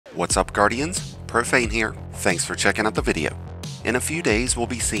What's up, Guardians? Profane here. Thanks for checking out the video. In a few days, we'll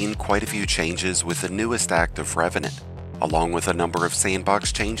be seeing quite a few changes with the newest act of Revenant. Along with a number of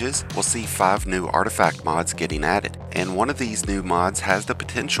sandbox changes, we'll see 5 new artifact mods getting added, and one of these new mods has the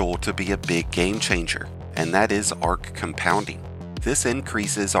potential to be a big game changer, and that is ARC compounding. This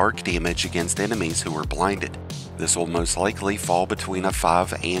increases ARC damage against enemies who are blinded. This will most likely fall between a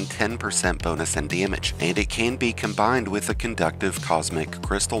 5 and 10% bonus in damage, and it can be combined with the Conductive Cosmic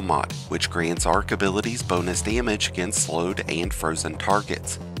Crystal mod, which grants ARC abilities bonus damage against slowed and frozen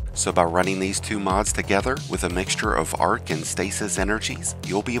targets. So by running these two mods together with a mixture of ARC and STASIS energies,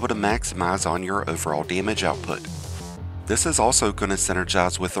 you'll be able to maximize on your overall damage output. This is also going to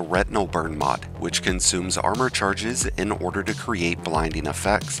synergize with the Retinal Burn mod, which consumes armor charges in order to create blinding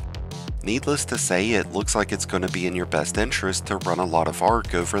effects. Needless to say, it looks like it's going to be in your best interest to run a lot of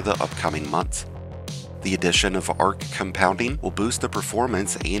ARC over the upcoming months. The addition of ARC compounding will boost the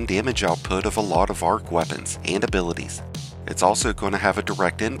performance and damage output of a lot of ARC weapons and abilities. It's also going to have a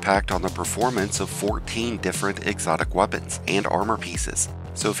direct impact on the performance of 14 different exotic weapons and armor pieces.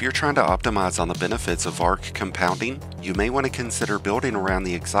 So if you're trying to optimize on the benefits of ARC compounding, you may want to consider building around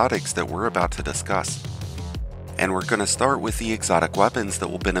the exotics that we're about to discuss. And we're going to start with the exotic weapons that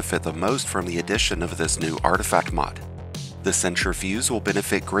will benefit the most from the addition of this new artifact mod. The Centrifuge will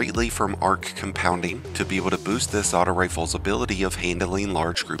benefit greatly from ARC compounding to be able to boost this auto rifle's ability of handling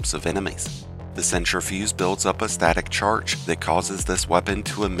large groups of enemies. The Centrifuge builds up a static charge that causes this weapon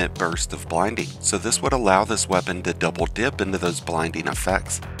to emit bursts of blinding, so this would allow this weapon to double dip into those blinding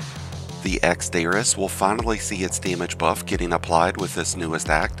effects. The ARC will finally see its damage buff getting applied with this newest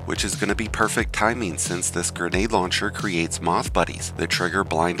act, which is going to be perfect timing since this grenade launcher creates moth buddies that trigger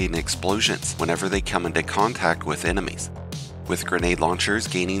blinding explosions whenever they come into contact with enemies. With grenade launchers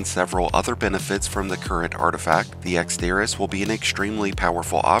gaining several other benefits from the current artifact, the ARC will be an extremely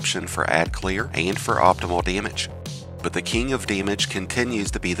powerful option for ad clear and for optimal damage. But the king of damage continues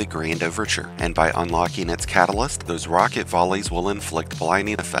to be the Grand Overture, and by unlocking its catalyst, those rocket volleys will inflict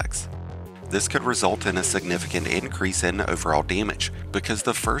blinding effects. This could result in a significant increase in overall damage, because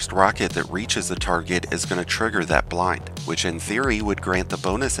the first rocket that reaches the target is going to trigger that blind, which in theory would grant the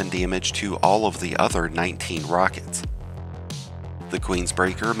bonus in damage to all of the other 19 rockets. The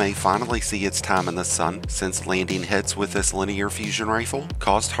Queensbreaker may finally see its time in the sun, since landing hits with this linear fusion rifle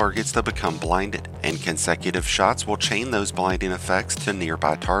cause targets to become blinded, and consecutive shots will chain those blinding effects to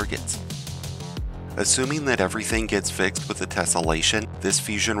nearby targets. Assuming that everything gets fixed with the tessellation, this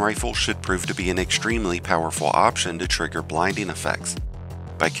fusion rifle should prove to be an extremely powerful option to trigger blinding effects.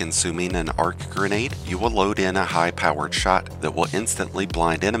 By consuming an ARC grenade, you will load in a high-powered shot that will instantly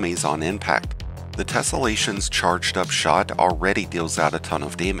blind enemies on impact. The tessellation's charged up shot already deals out a ton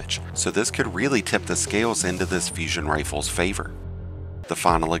of damage, so this could really tip the scales into this fusion rifle's favor. The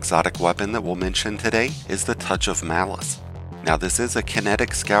final exotic weapon that we'll mention today is the Touch of Malice. Now this is a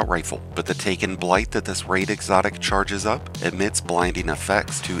kinetic scout rifle, but the Taken Blight that this raid exotic charges up emits blinding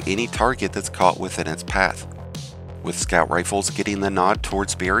effects to any target that's caught within its path. With scout rifles getting the nod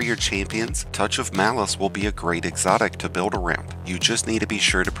towards barrier champions, Touch of Malice will be a great exotic to build around. You just need to be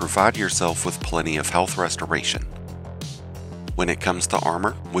sure to provide yourself with plenty of health restoration. When it comes to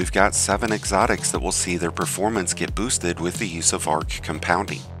armor, we've got 7 exotics that will see their performance get boosted with the use of ARC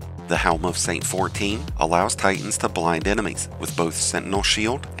compounding. The Helm of Saint 14 allows Titans to blind enemies with both Sentinel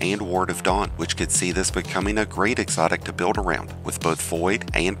Shield and Ward of Dawn, which could see this becoming a great exotic to build around with both Void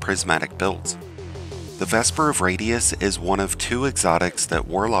and Prismatic builds. The Vesper of Radius is one of 2 exotics that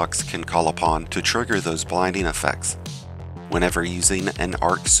Warlocks can call upon to trigger those blinding effects. Whenever using an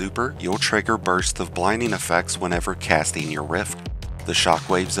ARC super, you'll trigger bursts of blinding effects whenever casting your Rift. The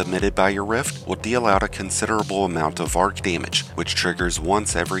shockwaves emitted by your Rift will deal out a considerable amount of ARC damage, which triggers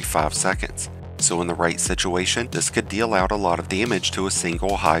once every 5 seconds. So in the right situation, this could deal out a lot of damage to a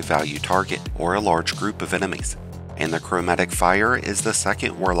single high-value target, or a large group of enemies. And the Chromatic Fire is the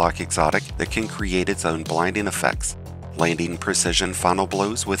second Warlock exotic that can create its own blinding effects. Landing precision final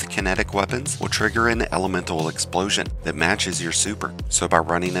blows with kinetic weapons will trigger an elemental explosion that matches your super, so by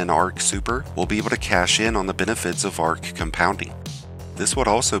running an ARC super, we'll be able to cash in on the benefits of ARC compounding. This would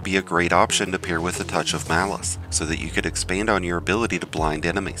also be a great option to pair with a Touch of Malice, so that you could expand on your ability to blind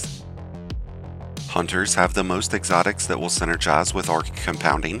enemies. Hunters have the most exotics that will synergize with ARC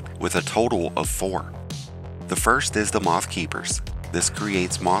compounding, with a total of 4. The first is the Moth Keepers. This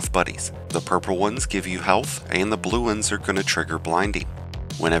creates moth buddies. The purple ones give you health, and the blue ones are going to trigger blinding.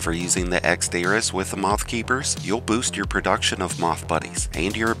 Whenever using the ARC with the Moth Keepers, you'll boost your production of moth buddies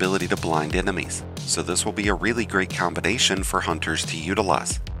and your ability to blind enemies, so this will be a really great combination for hunters to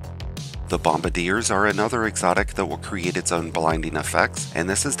utilize. The Bombardiers are another exotic that will create its own blinding effects, and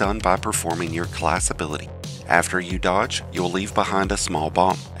this is done by performing your class ability. After you dodge, you'll leave behind a small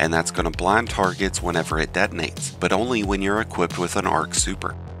bomb, and that's going to blind targets whenever it detonates, but only when you're equipped with an ARC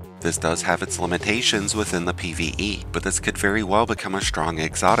Super. This does have its limitations within the PVE, but this could very well become a strong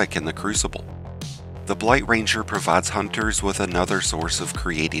exotic in the Crucible. The Blight Ranger provides hunters with another source of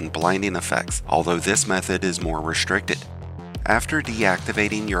creating blinding effects, although this method is more restricted. After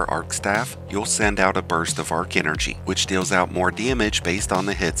deactivating your ARC Staff, you'll send out a burst of ARC energy, which deals out more damage based on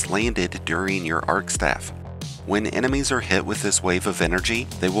the hits landed during your ARC Staff. When enemies are hit with this wave of energy,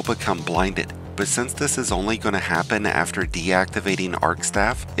 they will become blinded, but since this is only going to happen after deactivating ARC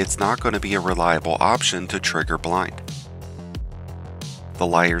Staff, it's not going to be a reliable option to trigger blind. The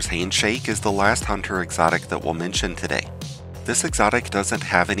Liar's Handshake is the last hunter exotic that we'll mention today. This exotic doesn't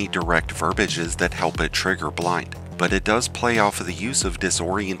have any direct verbiages that help it trigger blind, but it does play off of the use of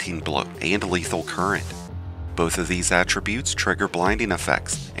Disorienting Blow and Lethal Current. Both of these attributes trigger blinding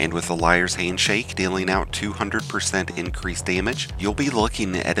effects, and with the Liar's Handshake dealing out 200% increased damage, you'll be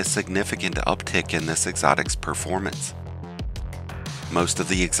looking at a significant uptick in this exotic's performance. Most of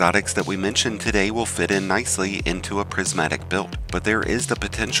the exotics that we mentioned today will fit in nicely into a prismatic build, but there is the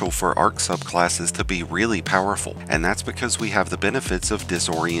potential for ARC subclasses to be really powerful, and that's because we have the benefits of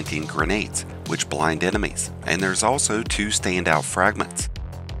Disorienting Grenades, which blind enemies, and there's also two standout fragments.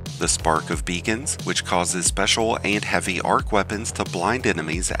 The Spark of Beacons, which causes special and heavy ARC weapons to blind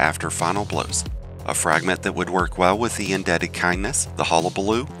enemies after final blows. A fragment that would work well with the Indebted Kindness, the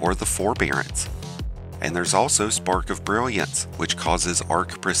Hullabaloo, or the Forbearance. And there's also Spark of Brilliance, which causes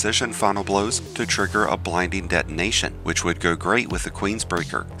ARC Precision final blows to trigger a blinding detonation, which would go great with the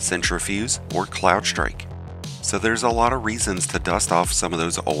Queensbreaker, Centrifuge, or Cloud Strike. So there's a lot of reasons to dust off some of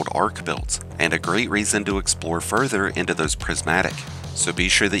those old ARC builds, and a great reason to explore further into those prismatic. So be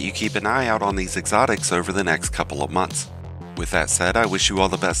sure that you keep an eye out on these exotics over the next couple of months. With that said, I wish you all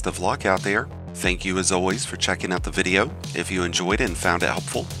the best of luck out there. Thank you as always for checking out the video. If you enjoyed it and found it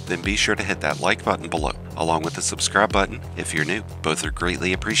helpful, then be sure to hit that like button below, along with the subscribe button if you're new. Both are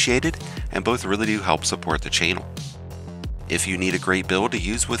greatly appreciated, and both really do help support the channel. If you need a great build to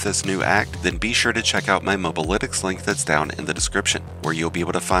use with this new act, then be sure to check out my Mobalytics link that's down in the description, where you'll be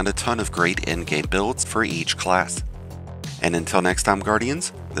able to find a ton of great in-game builds for each class. And until next time,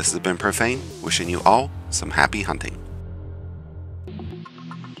 Guardians, this has been Profane, wishing you all some happy hunting.